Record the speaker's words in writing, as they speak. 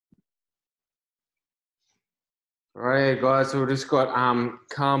Right, guys. So we've just got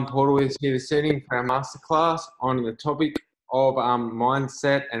Calm Porterwith here this evening for our masterclass on the topic of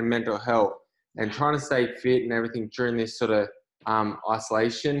mindset and mental health and trying to stay fit and everything during this sort of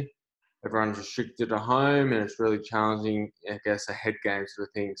isolation. Everyone's restricted at home and it's really challenging, I guess, a head game sort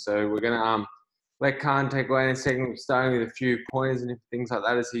of thing. So we're going to let Khan take away in a second, starting with a few pointers and things like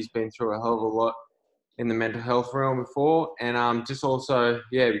that, as he's been through a hell of a lot in the mental health realm before, and just also,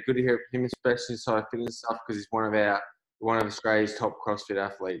 yeah, it'd be good to hear from him, especially side fitness stuff, because he's one of Australia's top CrossFit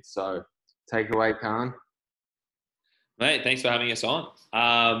athletes. So, take it away, Khan. Mate, thanks for having us on.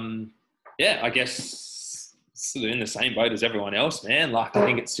 I guess sort of in the same boat as everyone else, man. Like, I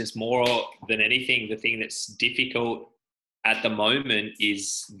think it's just more than anything, the thing that's difficult at the moment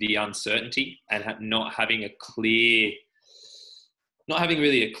is the uncertainty and not having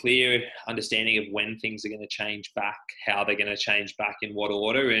really a clear understanding of when things are going to change back, how they're going to change back, in what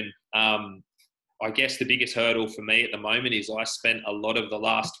order. And I guess the biggest hurdle for me at the moment is I spent a lot of the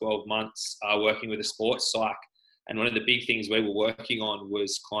last 12 months working with a sports psych. And one of the big things we were working on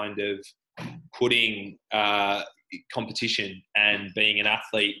was kind of putting competition and being an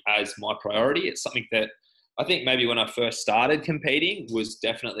athlete as my priority. It's something that I think maybe when I first started competing was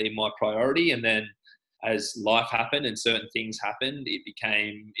definitely my priority. And then as life happened and certain things happened,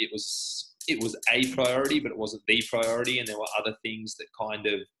 it was a priority, but it wasn't the priority. And there were other things that kind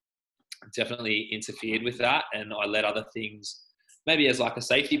of definitely interfered with that. And I let other things, maybe as like a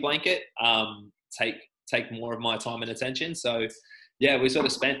safety blanket, take more of my time and attention. So yeah, we sort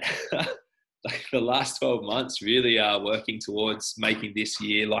of spent like the last 12 months really working towards making this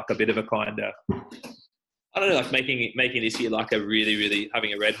year like a bit of a kind of, I don't know, like making this year like a really, really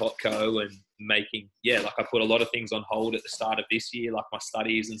having a red hot go and making, like I put a lot of things on hold at the start of this year, like my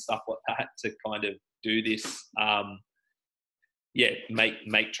studies and stuff like that, to kind of do this,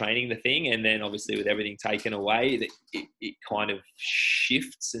 make training the thing. And then obviously with everything taken away, it kind of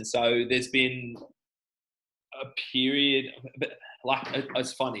shifts. And so there's been a period, but like,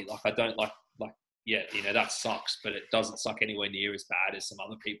 it's funny, like I don't that sucks, but it doesn't suck anywhere near as bad as some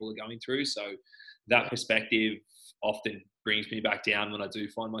other people are going through. So that perspective often brings me back down when I do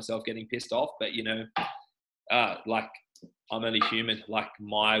find myself getting pissed off. But like I'm only human. Like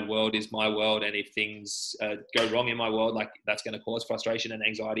my world is my world, and if things go wrong in my world, like that's going to cause frustration and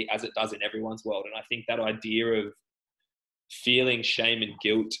anxiety, as it does in everyone's world. And I think that idea of feeling shame and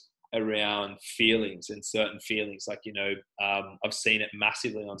guilt around feelings and certain feelings, like I've seen it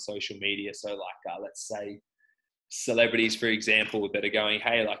massively on social media. So like let's say celebrities, for example, that are going,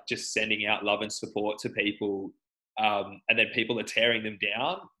 hey, like just sending out love and support to people, and then people are tearing them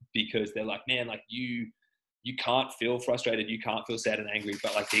down because they're like, man, like you can't feel frustrated, you can't feel sad and angry,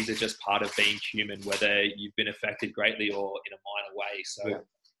 but like these are just part of being human, whether you've been affected greatly or in a minor way. So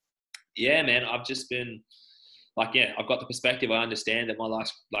yeah man, I've just been like, I've got the perspective. I understand that my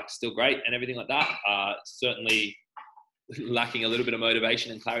life's like still great and everything like that. Certainly lacking a little bit of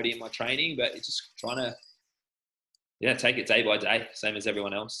motivation and clarity in my training, but it's just trying to, take it day by day, same as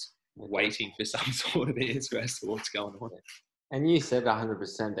everyone else, waiting for some sort of answer as to what's going on. And you said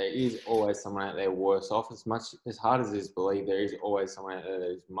 100%, there is always someone out there worse off. As hard as it is to believe, there is always someone out there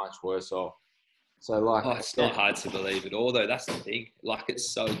that is much worse off. So like, it's not hard to believe at all, though. That's the thing. Like,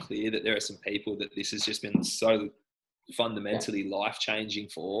 it's so clear that there are some people that this has just been so fundamentally life-changing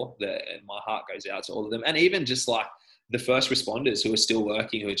for, that, and my heart goes out to all of them. And even just like the first responders who are still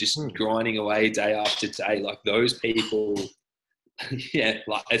working, who are just grinding away day after day, like those people,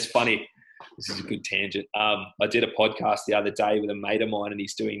 like it's funny. This is a good tangent. I did a podcast the other day with a mate of mine, and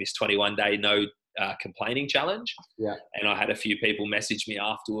he's doing this 21-day no complaining challenge. Yeah. And I had a few people message me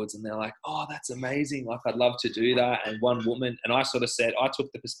afterwards, and they're like, oh, that's amazing. Like, I'd love to do that. And one woman, and I sort of said, I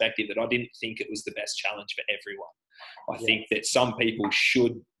took the perspective that I didn't think it was the best challenge for everyone. I think that some people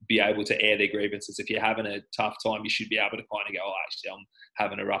should be able to air their grievances. If you're having a tough time, you should be able to kind of go, oh, actually, I'm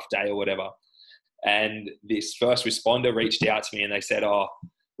having a rough day or whatever. And this first responder reached out to me and they said, I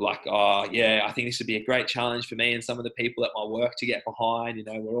think this would be a great challenge for me and some of the people at my work to get behind.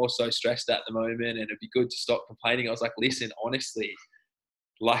 We're all so stressed at the moment, and it'd be good to stop complaining. I was like, listen, honestly,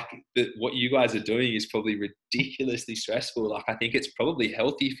 like what you guys are doing is probably ridiculously stressful. Like, I think it's probably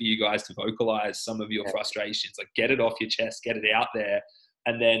healthy for you guys to vocalize some of your frustrations, like get it off your chest, get it out there,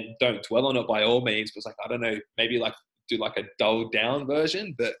 and then don't dwell on it by all means. But it's like, I don't know, maybe like do like a dulled down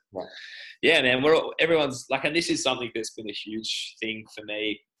version. But yeah, man, everyone's like, and this is something that's been a huge thing for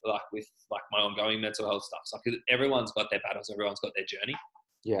me, like with like my ongoing mental health stuff. So like, everyone's got their battles, everyone's got their journey.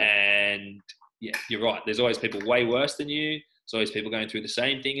 And you're right. There's always people way worse than you. There's always people going through the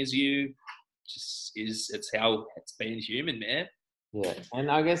same thing as you. It's how it's being human, man. Yeah,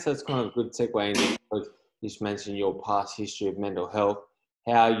 and I guess that's kind of a good segue into, because you just mentioned your past history of mental health,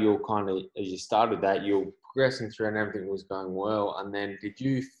 how you're kind of, as you started that, you're progressing through and everything was going well. And then did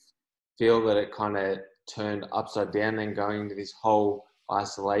you feel that it kind of turned upside down then going into this whole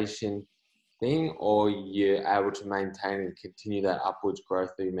isolation thing, or you're able to maintain and continue that upwards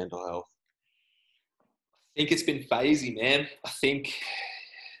growth through your mental health? I think it's been phasey, man. I think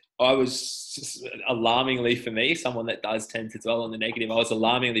I was just alarmingly, for me, someone that does tend to dwell on the negative, I was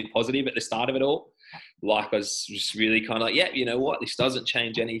alarmingly positive at the start of it all. Like I was just really kind of like, yeah, you know what? This doesn't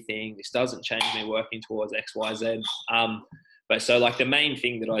change anything. This doesn't change me working towards X, Y, Z. But so like the main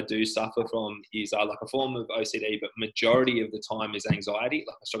thing that I do suffer from is like a form of OCD, but majority of the time is anxiety.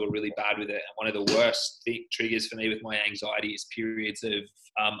 Like I struggle really bad with it. And one of the worst triggers for me with my anxiety is periods of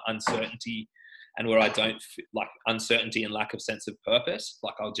uncertainty, and where I don't like uncertainty and lack of sense of purpose.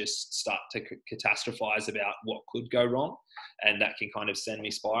 Like I'll just start to catastrophize about what could go wrong, and that can kind of send me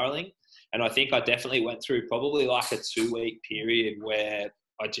spiraling. And I think I definitely went through probably like a 2-week period where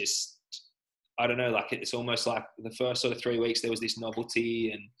I don't know, like it's almost like the first sort of 3 weeks, there was this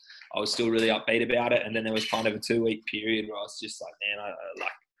novelty and I was still really upbeat about it. And then there was kind of a 2-week period where I was just like, man, I like,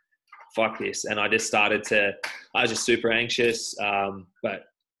 fuck this. And I was just super anxious. But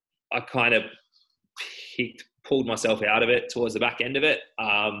I kind of pulled myself out of it towards the back end of it.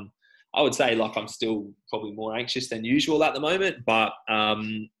 I would say like I'm still probably more anxious than usual at the moment, but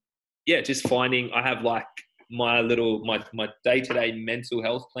yeah, just finding I have like my day-to-day mental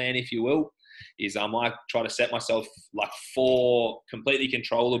health plan, if you will, is I try to set myself like 4 completely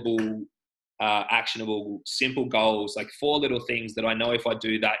controllable, actionable, simple goals, like 4 little things that I know if I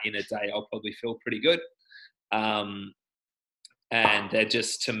do that in a day, I'll probably feel pretty good. And they're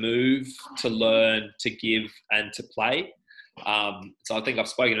just to move, to learn, to give, and to play. So I think I've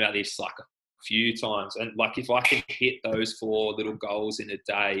spoken about this like a few times, and like if I can hit those 4 little goals in a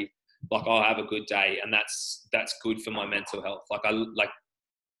day, like I'll have a good day, and that's good for my mental health. Like I like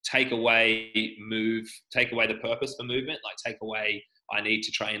take away the purpose for movement, like take away I need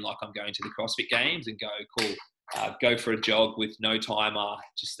to train like I'm going to the CrossFit Games, and go cool. Go for a jog with no timer,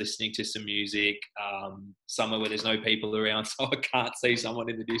 just listening to some music, somewhere where there's no people around, so I can't see someone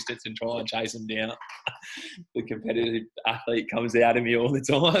in the distance and try and chase them down. The competitive athlete comes out of me all the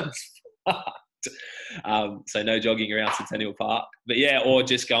time. So no jogging around Centennial Park, but yeah, or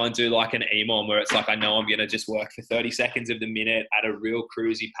just go and do like an EMOM where it's like I know I'm going to just work for 30 seconds of the minute at a real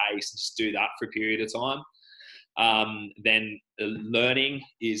cruisy pace and just do that for a period of time. Then learning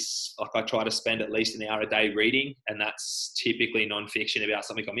is like I try to spend at least an hour a day reading, and that's typically non-fiction about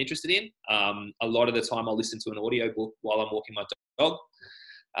something I'm interested in. A lot of the time I'll listen to an audiobook while I'm walking my dog.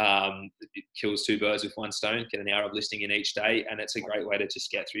 It kills 2 birds with 1 stone, get an hour of listening in each day, and it's a great way to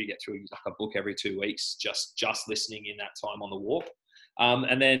just get through like a book every 2 weeks, just listening in that time on the walk.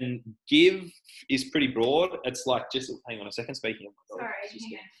 And then give is pretty broad. It's like, just hang on a second, speaking of my dog.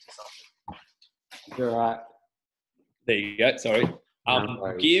 Sorry. You're right. There you go. Sorry.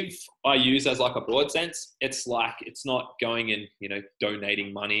 Give I use as like a broad sense. It's like, it's not going and, you know,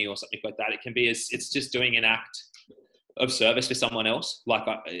 donating money or something like that. It can be it's just doing an act of service for someone else, like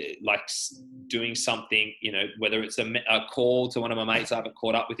doing something, you know, whether it's a call to one of my mates I haven't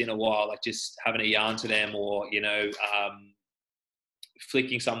caught up with in a while, like just having a yarn to them, or, you know,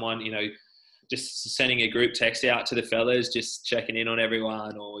 flicking someone, you know, just sending a group text out to the fellas, just checking in on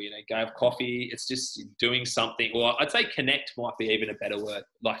everyone, or, you know, go have coffee. It's just doing something, or I'd say connect might be even a better word,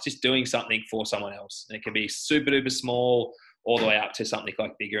 like just doing something for someone else. And it can be super duper small all the way up to something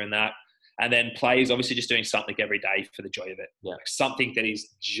like bigger than that. And then play is obviously just doing something every day for the joy of it. Yeah. Like something that is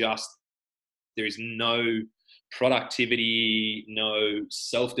just, there is no productivity, no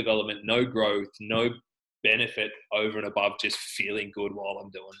self-development, no growth, no benefit over and above just feeling good while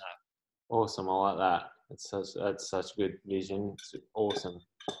I'm doing that. Awesome. I like that. That's such a good vision. It's awesome.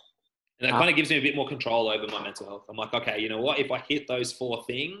 And that kind of gives me a bit more control over my mental health. I'm like, okay, you know what? If I hit those 4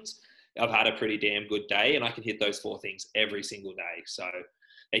 things, I've had a pretty damn good day, and I can hit those 4 things every single day. So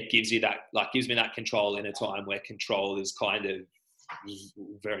it gives you that, like, gives me that control in a time where control is kind of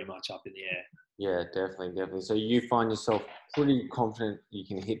very much up in the air. Yeah, definitely. So you find yourself pretty confident you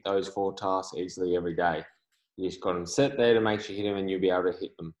can hit those 4 tasks easily every day. You just got them set there to make sure you hit them, and you'll be able to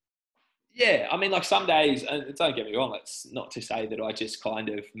hit them. Yeah, I mean, like some days, and don't get me wrong, it's not to say that I just kind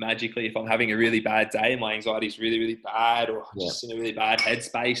of magically, if I'm having a really bad day and my anxiety is really, really bad, or just in a really bad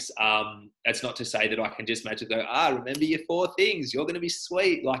headspace, it's not to say that I can just magically go, remember your 4 things, you're going to be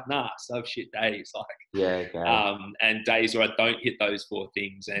sweet. Like, nah, so shit days. Like, yeah, okay. And days where I don't hit those 4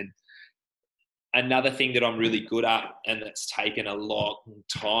 things. And another thing that I'm really good at, and that's taken a long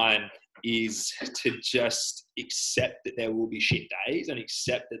time, is to just accept that there will be shit days and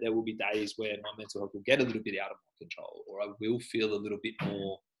accept that there will be days where my mental health will get a little bit out of my control, or I will feel a little bit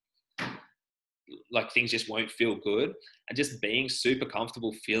more like things just won't feel good, and just being super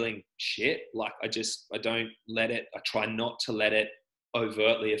comfortable feeling shit. Like I don't let it, I try not to let it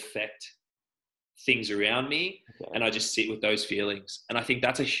overtly affect things around me. Okay. And I just sit with those feelings. And I think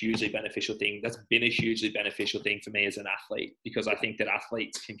that's a hugely beneficial thing. That's been a hugely beneficial thing for me as an athlete, because I think that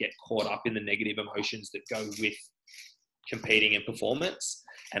athletes can get caught up in the negative emotions that go with competing and performance.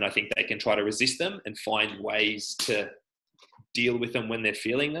 And I think they can try to resist them and find ways to deal with them when they're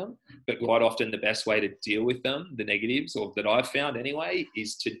feeling them. But quite often the best way to deal with them, the negatives, or that I've found anyway,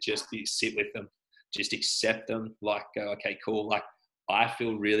 is to just sit with them, just accept them, like, okay, cool. Like I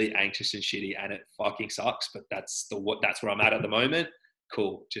feel really anxious and shitty and it fucking sucks, but that's where I'm at the moment.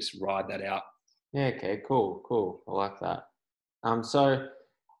 Cool. Just ride that out. Yeah. Okay. Cool. I like that. So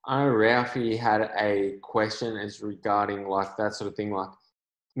I know Ralphie had a question as regarding like that sort of thing, like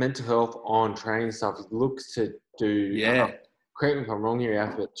mental health on training stuff. He looks to do, yeah. Correct me if I'm wrong here,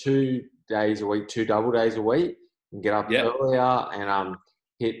 Ralph, but 2 days a week, 2 double days a week, and get up earlier and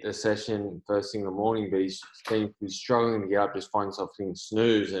hit the session first thing in the morning. But he's struggling to get up, just find himself hitting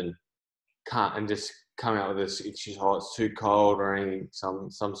snooze and can't, and just come out with this excuse, oh, it's too cold or anything,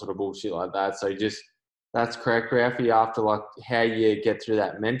 some sort of bullshit like that. So that's correct, Ralphie, after like how you get through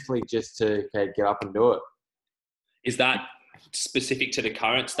that mentally just to get up and do it. Is that specific to the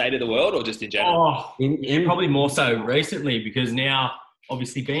current state of the world or just in general? Probably more so recently, because now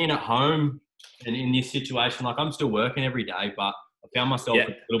obviously being at home and in this situation, like I'm still working every day, but I found myself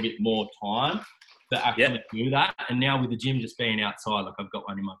a little bit more time to actually do that. And now with the gym just being outside, like I've got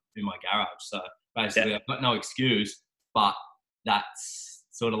one in my garage. So basically I've got no excuse, but that's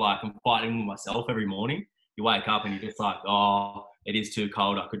sort of like I'm fighting with myself every morning. You wake up and you're just like, oh, it is too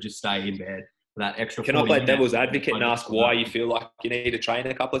cold. I could just stay in bed for that extra 40 Can I play minutes. devil's advocate and ask why you feel like you need to train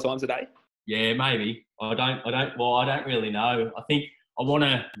a couple of times a day? Yeah, maybe. I don't really know. I think I want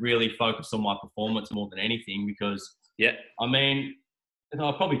to really focus on my performance more than anything, because I mean,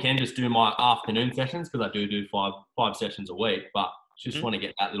 I probably can just do my afternoon sessions, because I do five sessions a week, but just want to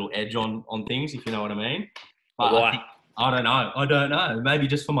get that little edge on things, if you know what I mean. But why? I don't know. Maybe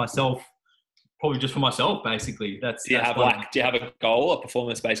just for myself. Probably just for myself, basically. Do you have a goal, a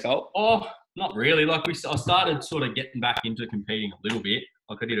performance-based goal? Oh, not really. Like I started sort of getting back into competing a little bit.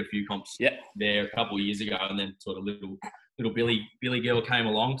 Like I did a few comps there a couple of years ago, and then sort of little Billy girl came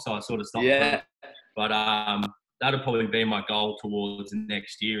along, so I sort of stopped. Yeah. But that'll probably be my goal towards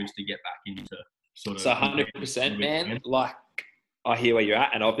next year, is to get back into sort of. So 100%, man. Like, I hear where you're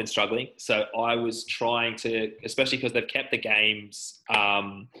at, and I've been struggling. So I was trying to, especially because they've kept the games.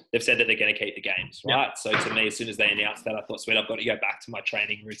 They've said that they're going to keep the games, right? Yep. So to me, as soon as they announced that, I thought, sweet, I've got to go back to my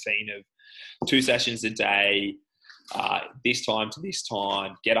training routine of 2 sessions a day, this time to this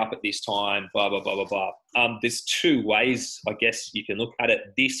time, get up at this time, blah, blah, blah, blah, blah. There's 2 ways, I guess, you can look at it.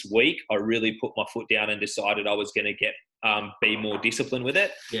 This week, I really put my foot down and decided I was going to be more disciplined with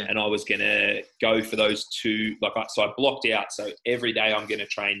it. Yeah. And I was going to go for those 2. So I blocked out. So every day I'm going to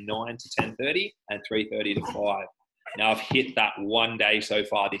train 9 to 10:30 and 3:30 to 5. Now I've hit that 1 day so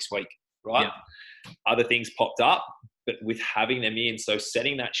far this week, right? Yeah. Other things popped up, but with having them in, so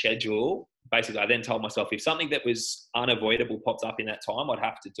setting that schedule, basically I then told myself if something that was unavoidable popped up in that time, I'd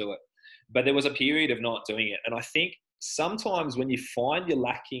have to do it. But there was a period of not doing it. And I think sometimes when you find you're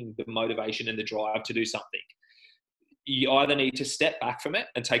lacking the motivation and the drive to do something, you either need to step back from it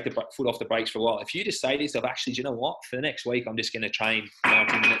and take the foot off the brakes for a while. If you just say to yourself, actually, do you know what? For the next week, I'm just going to train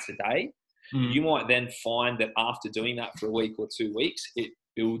 90 minutes a day. You might then find that after doing that for a week or 2 weeks, it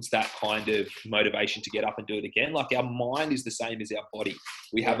builds that kind of motivation to get up and do it again. Like our mind is the same as our body.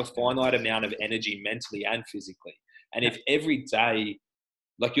 We have a finite amount of energy mentally and physically. And if every day,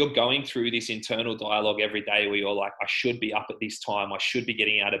 like you're going through this internal dialogue every day where you're like, I should be up at this time, I should be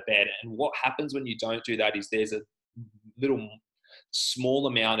getting out of bed. And what happens when you don't do that is there's a little small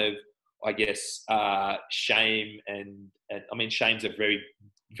amount of, I guess, shame and I mean, shame's a very,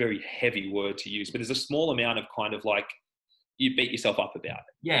 very heavy word to use, but there's a small amount of kind of like, you beat yourself up about it.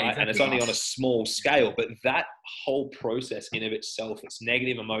 Yeah, right? exactly. And it's only on a small scale, but that whole process in of itself, it's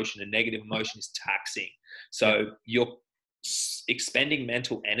negative emotion, and negative emotion is taxing. So you're expending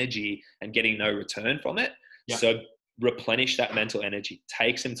mental energy and getting no return from it. Yeah. So replenish that mental energy,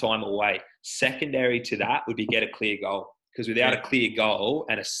 take some time away. Secondary to that would be get a clear goal, because without a clear goal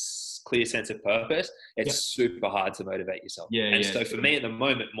and a clear sense of purpose, it's super hard to motivate yourself. So for me at the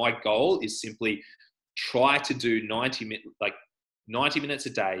moment, my goal is simply try to do 90 minutes a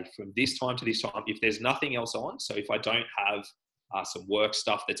day from this time to this time. If there's nothing else on, so if I don't have some work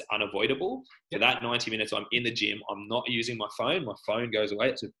stuff that's unavoidable. For that 90 minutes, I'm in the gym. I'm not using my phone. My phone goes away.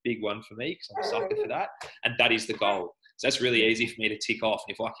 It's a big one for me because I'm a sucker for that. And that is the goal. So that's really easy for me to tick off.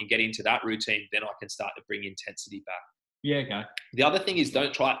 If I can get into that routine, then I can start to bring intensity back. Yeah, okay. The other thing is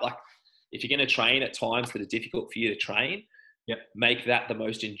don't try it like, if you're going to train at times that are difficult for you to train, make that the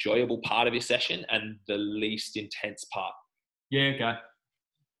most enjoyable part of your session and the least intense part. Yeah, okay.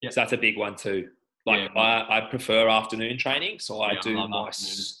 So that's a big one too. Like I prefer afternoon training. So I do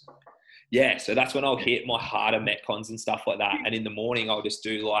so that's when I'll hit my harder metcons and stuff like that. And in the morning, I'll just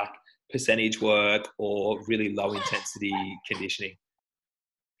do like percentage work or really low intensity conditioning.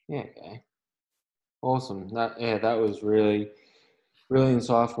 Yeah, okay. Awesome. That was really, really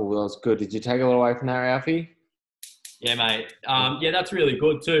insightful. That was good. Did you take a lot away from that, Ralphie? Yeah, mate. That's really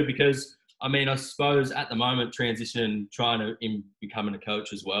good too, because I mean, I suppose at the moment, transition, trying to becoming a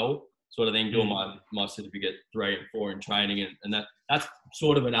coach as well, sort of thing, doing my certificate 3 and 4 in training, and that's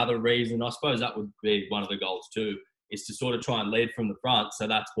sort of another reason. I suppose that would be one of the goals too, is to sort of try and lead from the front. So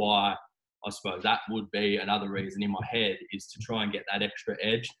that's why I suppose that would be another reason in my head, is to try and get that extra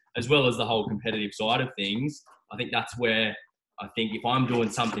edge, as well as the whole competitive side of things. I think that's where I think if I'm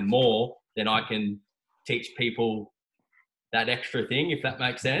doing something more, then I can teach people that extra thing, if that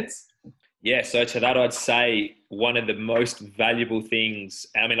makes sense. Yeah, so to that, I'd say one of the most valuable things,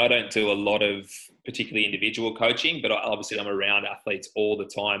 I mean, I don't do a lot of particularly individual coaching, but obviously I'm around athletes all the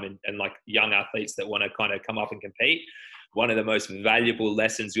time and like young athletes that want to kind of come up and compete. One of the most valuable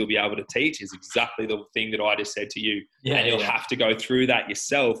lessons you'll be able to teach is exactly the thing that I just said to you. And you'll have to go through that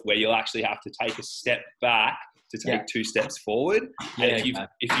yourself, where you'll actually have to take a step back to take 2 steps forward. And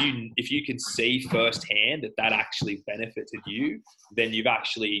if you can see firsthand that actually benefited you, then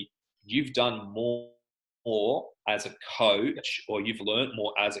you've done more as a coach, or you've learned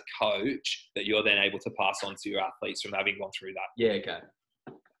more as a coach that you're then able to pass on to your athletes from having gone through that. Yeah, okay.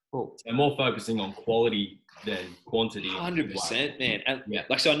 Cool. So more focusing on quality than quantity. 100%, man. And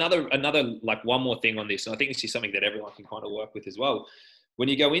so another like one more thing on this, and I think this is something that everyone can kind of work with as well. When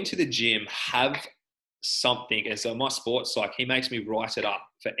you go into the gym, have something. And so my sports psych, he makes me write it up.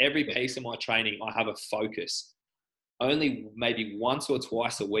 For every piece of my training, I have a focus. Only maybe once or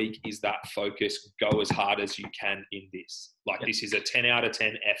twice a week is that focus, go as hard as you can in this. Like this is a 10 out of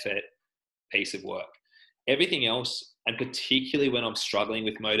 10 effort piece of work. Everything else, and particularly when I'm struggling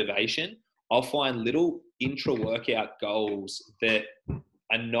with motivation, I'll find little intra-workout goals that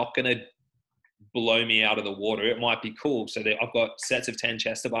are not going to blow me out of the water. It might be cool. So that I've got sets of 10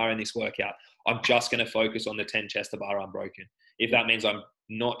 chest to bar in this workout. I'm just going to focus on the 10 chest to bar unbroken. If that means I'm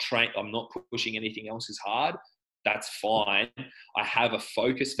not pushing anything else as hard, that's fine. I have a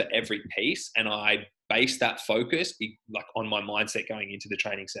focus for every piece, and I base that focus like on my mindset going into the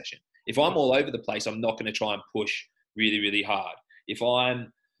training session. If I'm all over the place, I'm not going to try and push really, really hard. If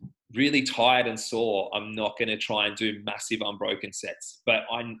I'm really tired and sore, I'm not going to try and do massive unbroken sets. But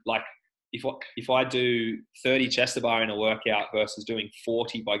I'm like, if I do 30 chest to bar in a workout versus doing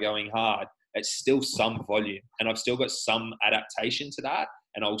 40 by going hard, it's still some volume, and I've still got some adaptation to that,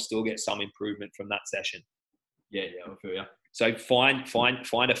 and I'll still get some improvement from that session. Yeah, I feel you. So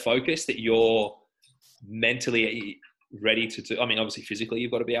find a focus that you're mentally ready to do. I mean, obviously physically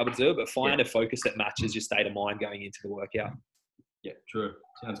you've got to be able to do it, but find a focus that matches your state of mind going into the workout. Yeah, true.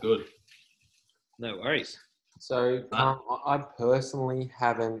 Sounds good. No worries. So I personally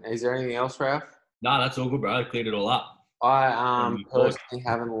haven't. Is there anything else, Ralph? No, that's all good, bro. I cleared it all up. I personally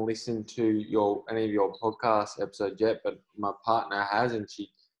haven't listened to any of your podcast episodes yet, but my partner has, and she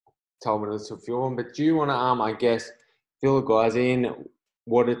told me to listen to a few of them. But do you want to, I guess, fill the guys in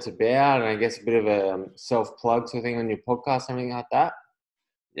what it's about, and I guess a bit of a self-plug sort of thing on your podcast, something like that?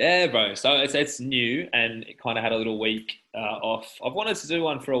 Yeah, bro. So it's new, and it kind of had a little week off. I've wanted to do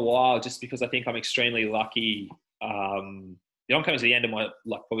one for a while, just because I think I'm extremely lucky. I'm coming to the end of my,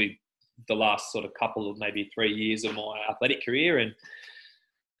 like, probably the last sort of couple of maybe 3 years of my athletic career, and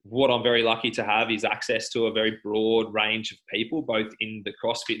what I'm very lucky to have is access to a very broad range of people, both in the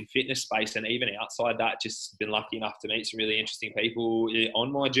CrossFit and fitness space, and even outside that. Just been lucky enough to meet some really interesting people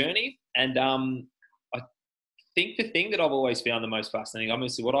on my journey. And I think the thing that I've always found the most fascinating,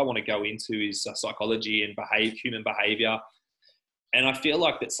 obviously what I want to go into is psychology and human behavior. And I feel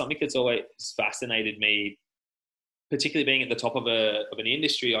like that's something that's always fascinated me, particularly being at the top of an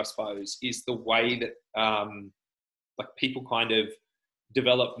industry, I suppose, is the way that like people kind of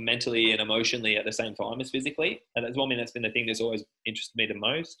develop mentally and emotionally at the same time as physically. And that's been the thing that's always interested me the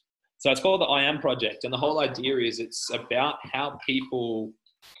most. So it's called the I Am Project. And the whole idea is it's about how people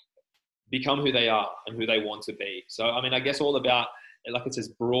become who they are and who they want to be. So, I mean, I guess all about, like, it's as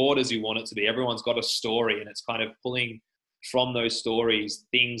broad as you want it to be. Everyone's got a story, and it's kind of pulling from those stories,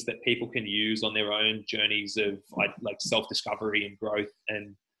 things that people can use on their own journeys of like self-discovery and growth.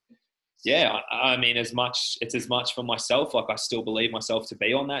 And yeah, I mean, it's as much for myself. Like I still believe myself to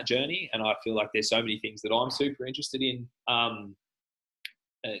be on that journey. And I feel like there's so many things that I'm super interested in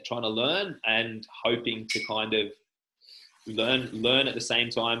trying to learn and hoping to kind of learn at the same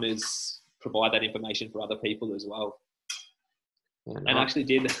time as provide that information for other people as well. Yeah, and actually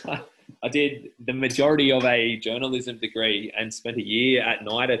I did the majority of a journalism degree and spent a year at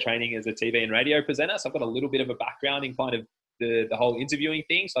NIDA training as a TV and radio presenter. So I've got a little bit of a background in kind of the whole interviewing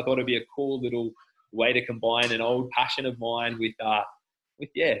thing. So I thought it'd be a cool little way to combine an old passion of mine with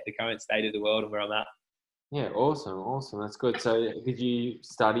the current state of the world and where I'm at. Yeah, awesome. That's good. So did you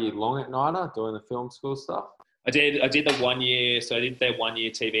study long at NIDA doing the film school stuff? I did the 1 year. So I did their 1 year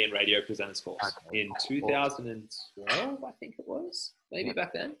TV and radio presenters course in 2012, I think it was, maybe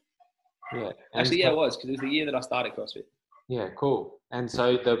back then. Yeah. Actually, it was, because it was the year that I started CrossFit. Yeah, cool. And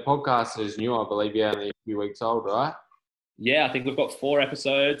so the podcast is new, I believe. You're only a few weeks old, right? Yeah, I think we've got 4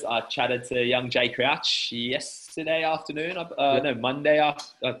 episodes. I chatted to young Jay Crouch yesterday afternoon.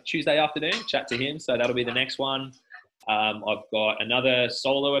 Tuesday afternoon. Chat to him. So that'll be the next one. I've got another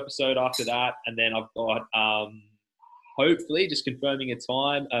solo episode after that. And then I've got, hopefully, just confirming a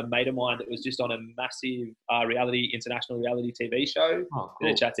time, a mate of mine that was just on a massive international reality TV show. Oh, cool.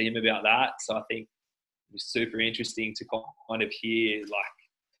 Going to chat to him about that. So I think it's super interesting to kind of hear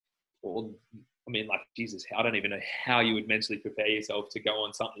Jesus, I don't even know how you would mentally prepare yourself to go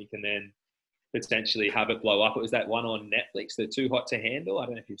on something and then potentially have it blow up. It was that one on Netflix, the Too Hot to Handle. I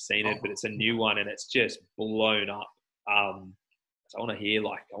don't know if you've seen it, but it's a new one and it's just blown up. So I want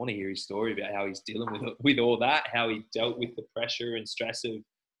to hear his story about how he's dealing with all that, how he dealt with the pressure and stress of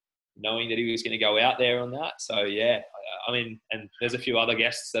knowing that he was going to go out there on that. So yeah, I mean, and there's a few other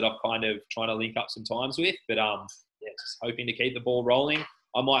guests that I'm kind of trying to link up some times with, but just hoping to keep the ball rolling.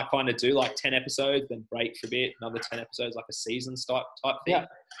 I might kind of do like 10 episodes, then break for a bit, another 10 episodes, like a season type thing,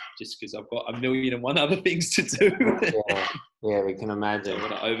 just because I've got 1,000,001 other things to do. Yeah, we can imagine. I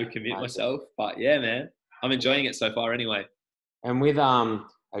want to overcommit myself, but yeah, man, I'm enjoying it so far anyway. And with, I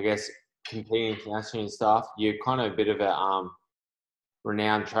guess, competing internationally and stuff, you're kind of a bit of a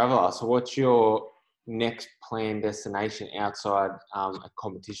renowned traveller. So what's your next planned destination outside a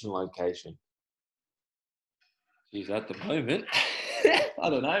competition location? Geez, at the moment, I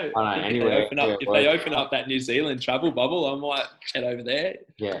don't know. Anyway, if they open up that New Zealand travel bubble, I might head over there.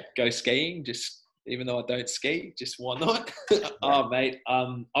 Yeah. Go skiing, just even though I don't ski, just why not? Oh, mate.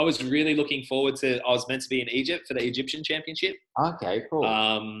 I was really looking forward to. I was meant to be in Egypt for the Egyptian Championship. Okay, cool.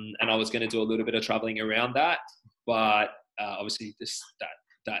 And I was going to do a little bit of traveling around that, but obviously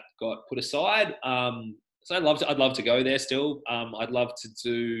that got put aside. So I'd love to go there still. I'd love to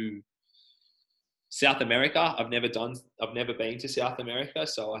do South America. I've never been to South America,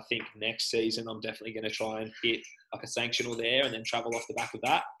 so I think next season I'm definitely going to try and hit like a sanctional there and then travel off the back of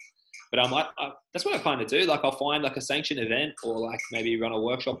that. But that's what I kind of do. Like I'll find like a sanctioned event or like maybe run a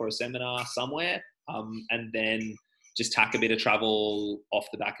workshop or a seminar somewhere, and then just tack a bit of travel off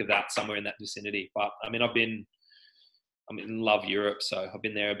the back of that somewhere in that vicinity. But I mean, love Europe, so I've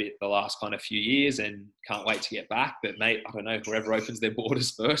been there a bit the last kind of few years and can't wait to get back. But mate, I don't know, whoever opens their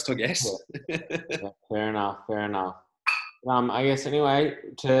borders first, I guess. Yeah, fair enough. I guess anyway,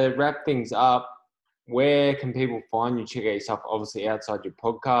 to wrap things up, where can people find you? Check out your stuff, obviously outside your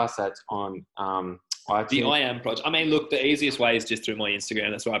podcast. That's on iTunes. The I Am project. I mean, look, the easiest way is just through my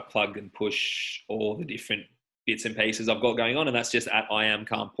Instagram. That's where I plug and push all the different bits and pieces I've got going on, and that's just at I Am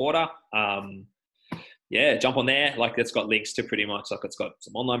Calm Porter. Yeah, jump on there. Like it's got links to pretty much, like it's got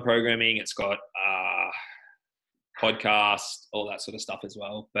some online programming, it's got podcast, all that sort of stuff as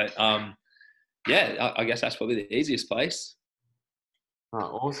well. But yeah, I guess that's probably the easiest place. Oh,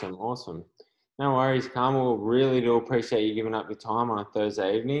 awesome. No worries, Carmel. Really do appreciate you giving up your time on a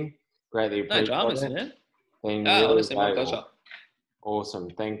Thursday evening. Greatly appreciate No dramas, it. man. Really Honestly, my pleasure. Awesome.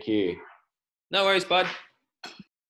 Thank you. No worries, bud.